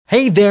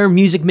Hey there,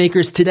 music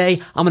makers.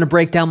 Today, I'm going to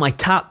break down my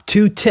top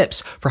 2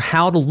 tips for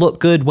how to look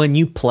good when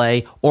you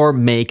play or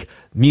make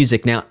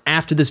music. Now,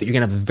 after this, you're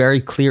going to have a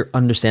very clear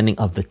understanding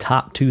of the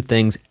top 2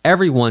 things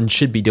everyone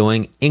should be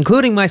doing,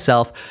 including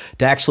myself,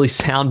 to actually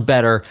sound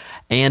better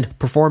and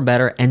perform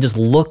better and just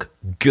look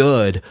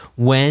good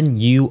when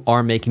you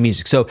are making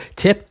music. So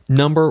tip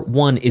number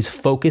 1 is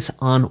focus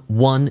on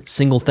one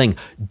single thing.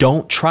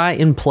 Don't try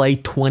and play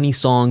 20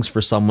 songs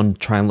for someone to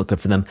try and look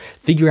good for them.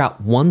 Figure out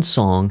one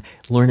song,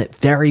 learn it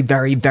very,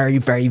 very, very,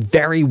 very,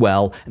 very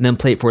well, and then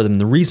play it for them.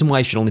 The reason why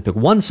you should only pick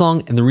one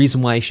song and the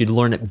reason why you should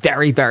learn it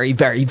very, very,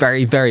 very,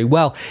 very, very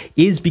well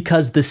is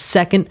because the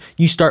second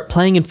you start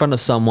playing in front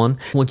of someone,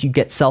 once you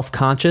get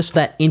self-conscious,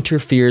 that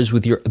interferes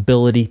with your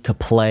ability to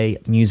play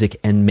music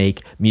and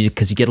make music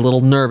because you get a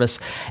little nervous.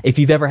 If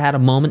you've ever had a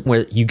moment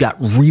where you got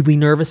really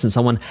nervous and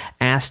someone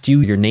asked you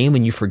your name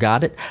and you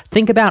forgot it,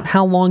 think about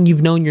how long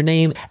you've known your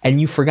name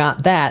and you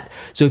forgot that.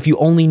 So if you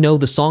only know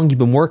the song you've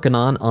been working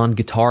on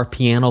guitar,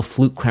 piano,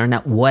 flute,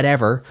 clarinet,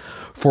 whatever,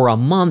 for a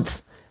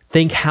month,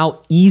 think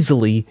how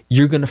easily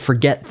you're going to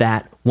forget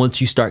that once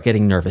you start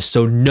getting nervous.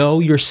 So know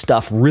your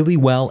stuff really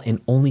well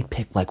and only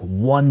pick like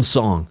one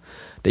song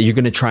that you're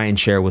going to try and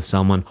share with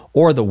someone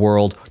or the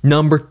world.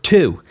 Number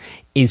 2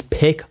 is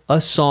pick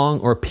a song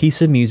or a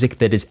piece of music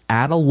that is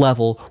at a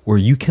level where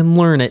you can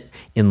learn it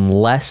in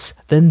less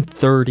than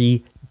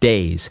 30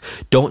 days.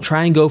 Don't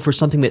try and go for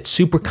something that's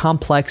super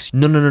complex.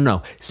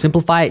 No.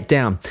 Simplify it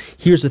down.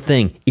 Here's the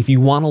thing. If you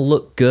want to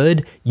look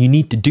good, you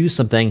need to do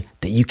something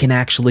that you can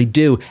actually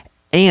do.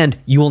 And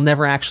you will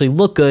never actually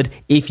look good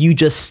if you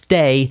just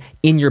stay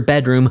in your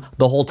bedroom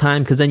the whole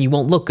time, because then you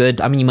won't look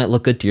good. I mean, you might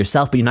look good to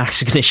yourself, but you're not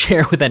actually going to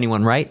share it with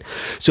anyone, right?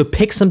 So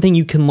pick something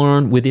you can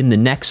learn within the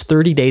next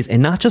 30 days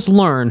and not just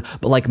learn,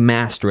 but like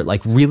master it,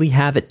 like really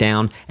have it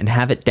down and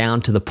have it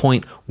down to the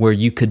point where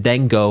you could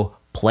then go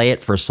play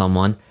it for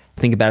someone.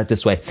 Think about it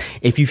this way.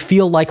 If you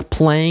feel like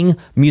playing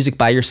music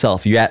by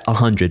yourself, you're at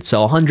 100.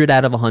 So 100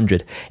 out of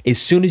 100.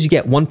 As soon as you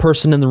get one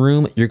person in the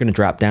room, you're going to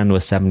drop down to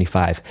a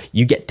 75.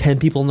 You get 10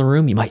 people in the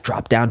room, you might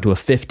drop down to a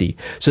 50.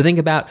 So think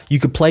about, you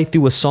could play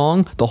through a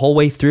song the whole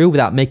way through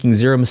without making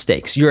 0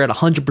 mistakes. You're at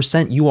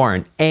 100%, you are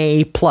an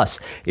A+.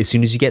 As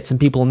soon as you get some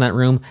people in that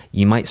room,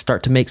 you might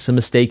start to make some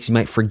mistakes. You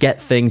might forget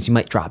things. You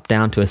might drop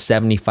down to a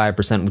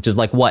 75%, which is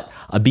like what?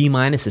 A B-,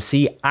 a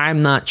C?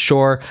 I'm not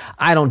sure.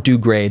 I don't do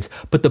grades.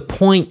 But the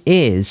point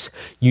is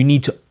you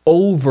need to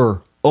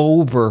over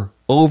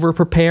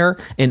prepare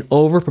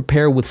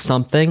with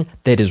something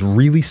that is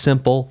really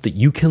simple that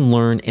you can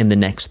learn in the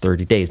next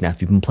 30 days. Now,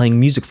 if you've been playing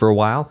music for a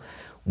while,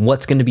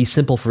 what's going to be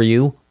simple for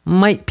you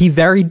might be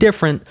very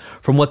different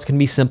from what's going to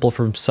be simple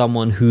from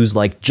someone who's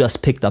like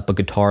just picked up a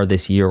guitar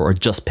this year or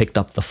just picked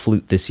up the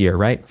flute this year,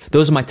 right?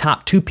 Those are my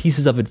top 2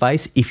 pieces of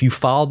advice. If you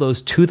follow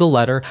those to the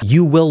letter,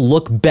 you will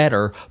look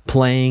better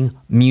playing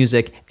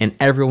music and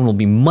everyone will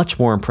be much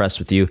more impressed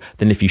with you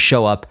than if you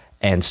show up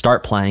and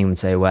start playing and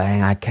say,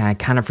 well, I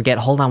kind of forget.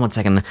 Hold on one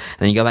second. And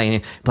then you go back and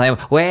you play.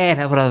 Wait,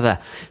 blah, blah, blah.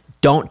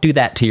 Don't do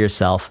that to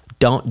yourself.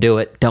 Don't do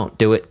it.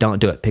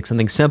 Pick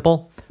something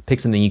simple. Pick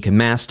something you can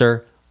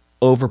master.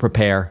 Over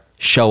prepare.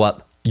 Show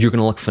up. You're going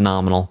to look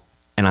phenomenal.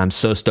 And I'm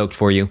so stoked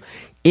for you.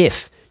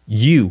 If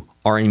you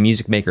are a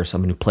music maker,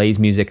 someone who plays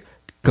music,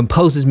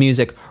 composes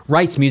music,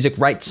 writes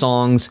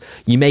songs,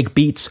 you make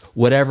beats,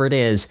 whatever it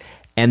is,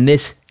 and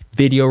this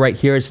video right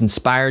here has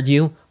inspired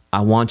you, I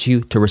want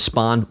you to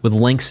respond with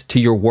links to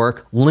your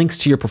work, links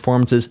to your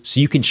performances, so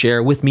you can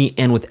share with me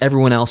and with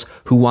everyone else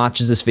who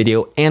watches this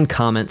video and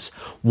comments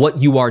what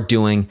you are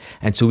doing,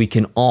 and so we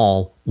can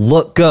all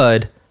look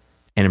good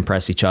and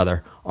impress each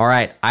other. All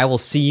right, I will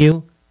see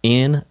you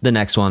in the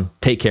next one.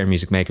 Take care,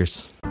 music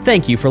makers.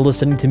 Thank you for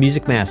listening to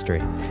Music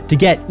Mastery. To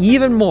get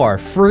even more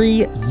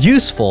free,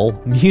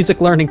 useful music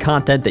learning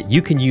content that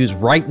you can use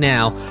right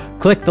now,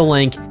 click the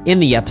link in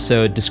the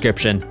episode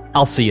description.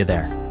 I'll see you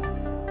there.